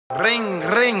Ring,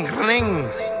 ring, ring.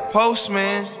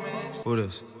 Postman. Who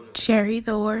this? Jerry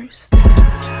the worst. Down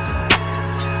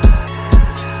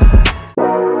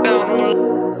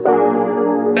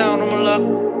on my luck.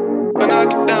 When I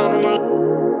get down on my luck.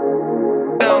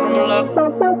 Down on my luck.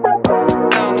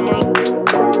 Down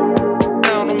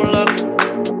on my luck.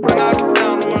 When I get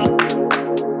down on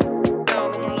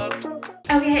my luck.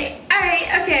 Okay, alright,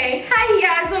 okay. Hi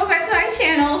guys, welcome back to my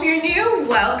channel. If you're new,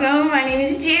 welcome. My name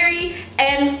is Jerry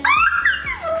and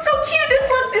this looks so cute.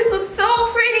 This looks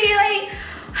so pretty. Like,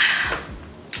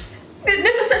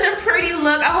 this is such a pretty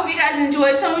look. I hope you guys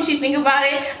enjoyed. Tell me what you think about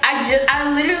it.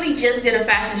 I literally just did a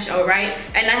fashion show, right?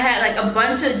 And I had like a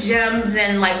bunch of gems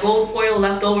and like gold foil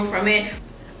left over from it.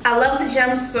 I love the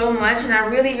gems so much and I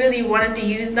really wanted to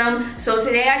use them. So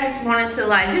today I just wanted to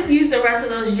like just use the rest of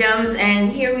those gems,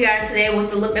 and here we are today with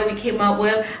the look that we came up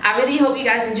with. I really hope you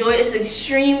guys enjoy it. It's an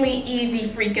extremely easy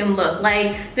freaking look.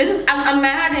 Like, this is, I'm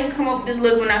mad I didn't come up with this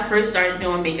look when I first started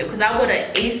doing makeup, because I would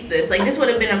have aced this. Like, this would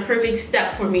have been a perfect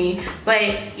step for me.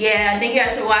 But yeah, thank you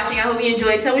guys for watching. I hope you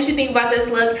enjoyed. Tell me what you think about this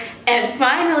look. And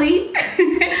finally,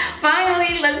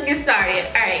 finally, let's get started.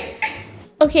 All right.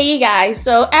 Okay, you guys,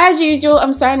 so as usual,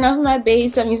 I'm starting off with my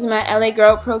base. I'm using my LA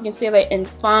Girl Pro Concealer in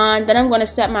Fawn. Then I'm going to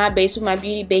set my base with my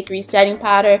Beauty Bakery setting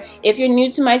powder. If you're new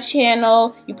to my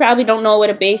channel, you probably don't know what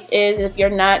a base is. If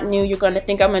you're not new, you're going to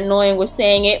think I'm annoying with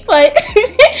saying it, but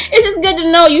it's just good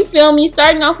to know, you feel me?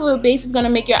 Starting off with a base is going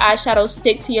to make your eyeshadow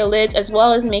stick to your lids as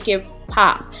well as make it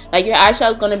pop. Like, your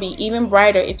eyeshadow is going to be even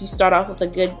brighter if you start off with a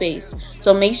good base.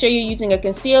 So make sure you're using a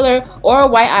concealer or a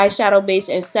white eyeshadow base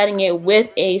and setting it with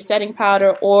a setting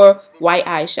powder or white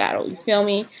eyeshadow. You feel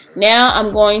me? Now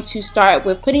I'm going to start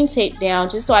with putting tape down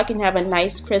just so I can have a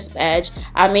nice crisp edge.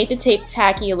 I made the tape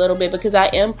tacky a little bit because I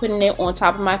am putting it on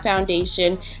top of my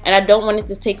foundation and I don't want it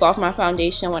to take off my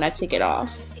foundation when I take it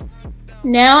off.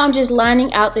 Now I'm just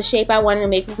lining out the shape I wanted to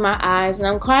make with my eyes, and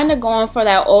I'm kind of going for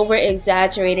that over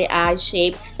exaggerated eye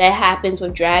shape that happens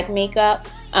with drag makeup.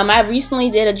 I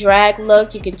recently did a drag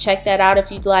look. You can check that out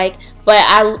if you'd like. But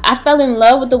I fell in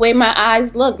love with the way my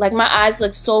eyes look. Like, my eyes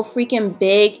look so freaking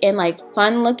big and like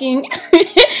fun looking.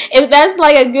 If that's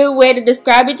like a good way to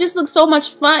describe it, just looks so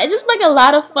much fun. It's just like a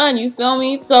lot of fun, you feel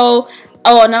me? So,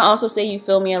 oh, and I also say you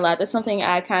feel me a lot. That's something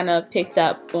I kind of picked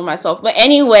up on myself. But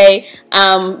anyway,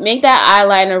 make that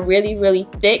eyeliner really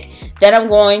thick. Then I'm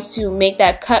going to make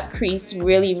that cut crease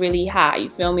really high. You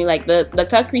feel me? Like, the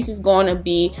cut crease is going to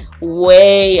be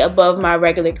way above my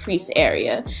regular crease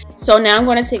area. So now I'm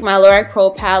going to take my Lorac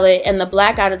Pro palette and the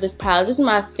black out of this palette. This is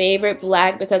my favorite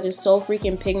black because it's so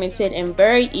freaking pigmented and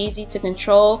very easy to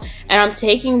control. And I'm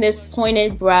taking this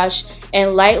pointed brush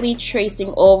and lightly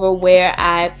tracing over where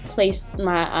I placed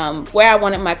my where I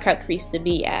wanted my cut crease to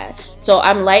be at. So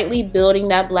I'm lightly building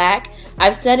that black.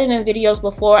 I've said it in videos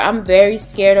before, I'm very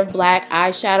scared of black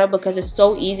eyeshadow because it's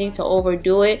so easy to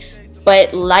overdo it.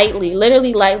 But lightly,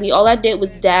 literally lightly, all I did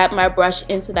was dab my brush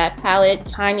into that palette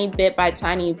tiny bit by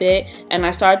tiny bit, and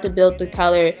I started to build the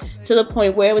color to the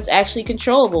point where it was actually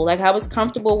controllable. Like, I was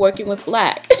comfortable working with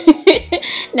black.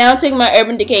 Now I'm taking my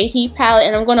Urban Decay Heat palette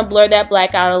and I'm going to blur that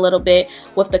black out a little bit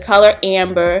with the color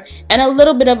Amber and a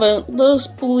little bit of a little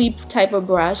spoolie type of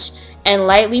brush, and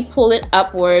lightly pull it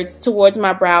upwards towards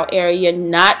my brow area.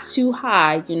 Not too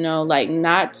high, you know, like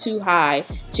not too high.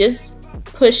 Just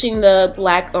pushing the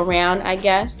black around, I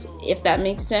guess, if that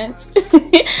makes sense.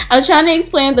 I'm trying to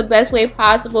explain the best way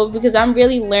possible because I'm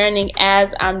really learning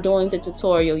as I'm doing the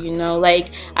tutorial, you know. Like,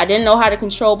 I didn't know how to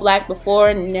control black before,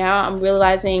 and now I'm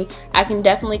realizing I can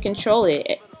definitely control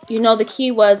it. You know, the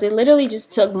key was it literally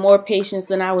just took more patience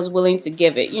than I was willing to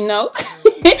give it, you know,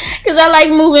 because I like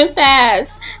moving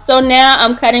fast. So now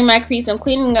I'm cutting my crease. I'm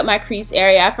cleaning up my crease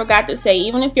area. I forgot to say,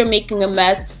 even if you're making a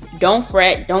mess, don't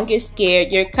fret, don't get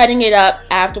scared. You're cutting it up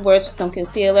afterwards with some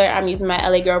concealer. I'm using my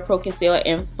LA Girl Pro Concealer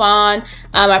in Fawn.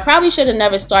 I probably should have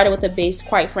never started with a base,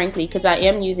 quite frankly, because I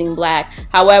am using black.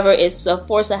 However, it's a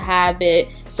force of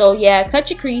habit. So yeah,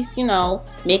 cut your crease, you know,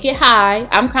 make it high.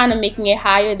 I'm kind of making it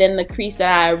higher than the crease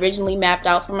that I originally mapped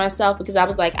out for myself because I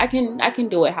was like, I can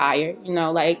do it higher, you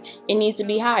know, like it needs to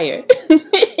be higher.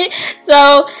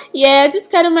 So yeah,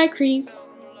 just cutting my crease,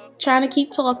 trying to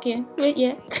keep talking, but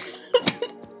yeah.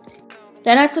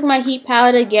 Then I took my heat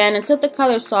palette again and took the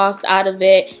color Sauced out of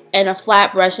it and a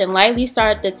flat brush and lightly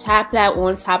started to tap that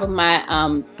on top of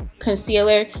my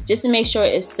concealer just to make sure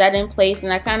it's set in place,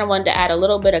 and I kind of wanted to add a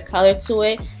little bit of color to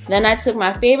it. Then I took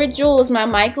my favorite jewels, my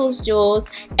Michaels jewels,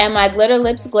 and my Glitter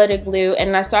Lips glitter glue,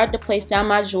 and I started to place down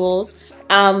my jewels.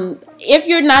 If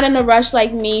you're not in a rush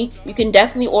like me, you can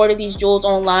definitely order these jewels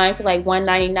online for like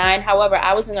 $1.99. However,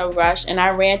 I was in a rush and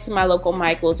I ran to my local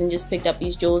Michael's and just picked up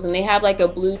these jewels, and they have like a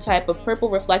blue type of purple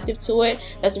reflective to it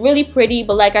that's really pretty,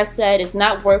 but like I said, it's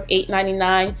not worth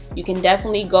 $8.99. You can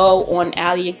definitely go on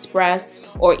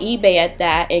AliExpress or eBay at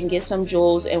that and get some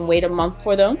jewels and wait a month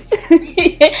for them.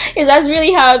 Because that's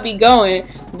really how it be going.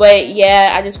 But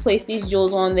yeah, I just placed these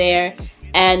jewels on there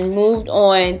and moved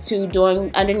on to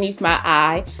doing underneath my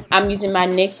eye. I'm using my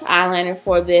NYX eyeliner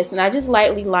for this, and I just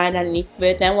lightly lined underneath of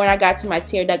it. Then when I got to my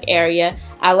tear duct area,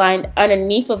 I lined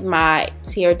underneath of my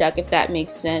tear duct, if that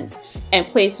makes sense, and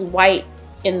placed white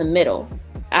in the middle.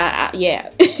 Yeah.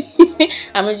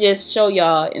 I'm gonna just show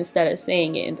y'all instead of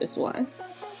saying it in this one.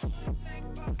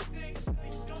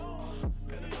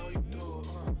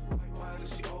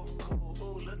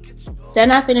 Then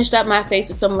I finished up my face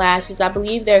with some lashes. I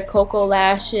believe they're Cocoa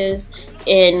lashes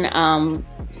in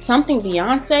something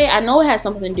Beyonce. I know it has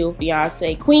something to do with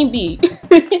Beyonce. Queen Bee.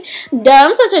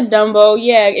 I'm such a dumbo.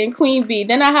 Yeah, in Queen Bee.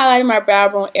 Then I highlighted my brow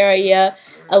bone area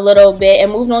a little bit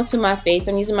and moved on to my face.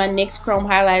 I'm using my NYX Chrome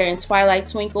Highlighter in Twilight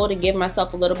Twinkle to give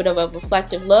myself a little bit of a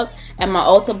reflective look, and my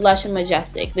Ulta Blush in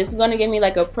Majestic. This is going to give me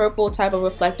like a purple type of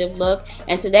reflective look.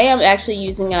 And today I'm actually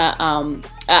using a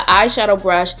eyeshadow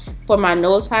brush for my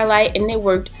nose highlight, and it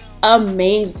worked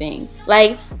amazing.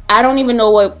 Like, I don't even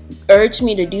know what urged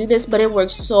me to do this, but it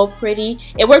worked so pretty.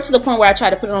 It worked to the point where I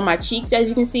tried to put it on my cheeks, as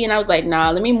you can see, and I was like,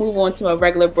 nah, let me move on to a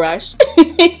regular brush.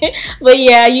 But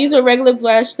yeah, I used a regular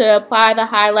brush to apply the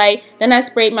highlight. Then I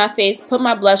sprayed my face, put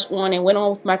my blush on, and went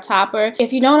on with my topper.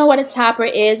 If you don't know what a topper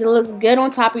is, it looks good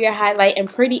on top of your highlight and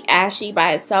pretty ashy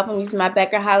by itself. I'm using my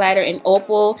Becker highlighter in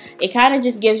Opal. It kind of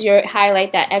just gives your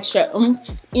highlight that extra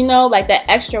oomph, you know, like that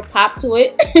extra pop to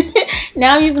it.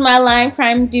 Now I'm using my Line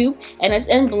Prime dupe, and it's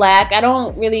in black. I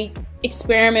don't really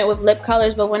experiment with lip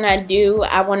colors, but when I do,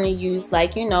 I want to use,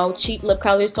 like, you know, cheap lip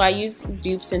colors, so I use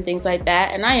dupes and things like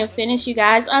that. And I am finished, you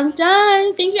guys. I'm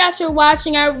done. Thank you guys for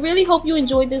watching. I really hope you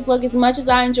enjoyed this look as much as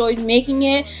I enjoyed making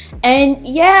it. And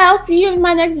yeah, I'll see you in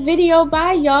my next video.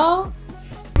 Bye, y'all.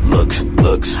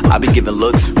 Looks, I be giving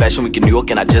looks, Fashion Week in New York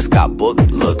and I just got booked.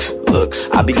 Looks,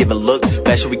 I be giving looks,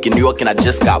 Fashion Week in New York and I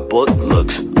just got booked.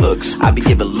 Looks, I be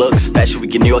giving looks, Fashion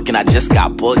Week in New York and I just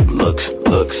got booked. Looks,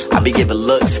 I be giving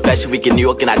looks, Fashion Week in New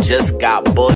York and I just got booked.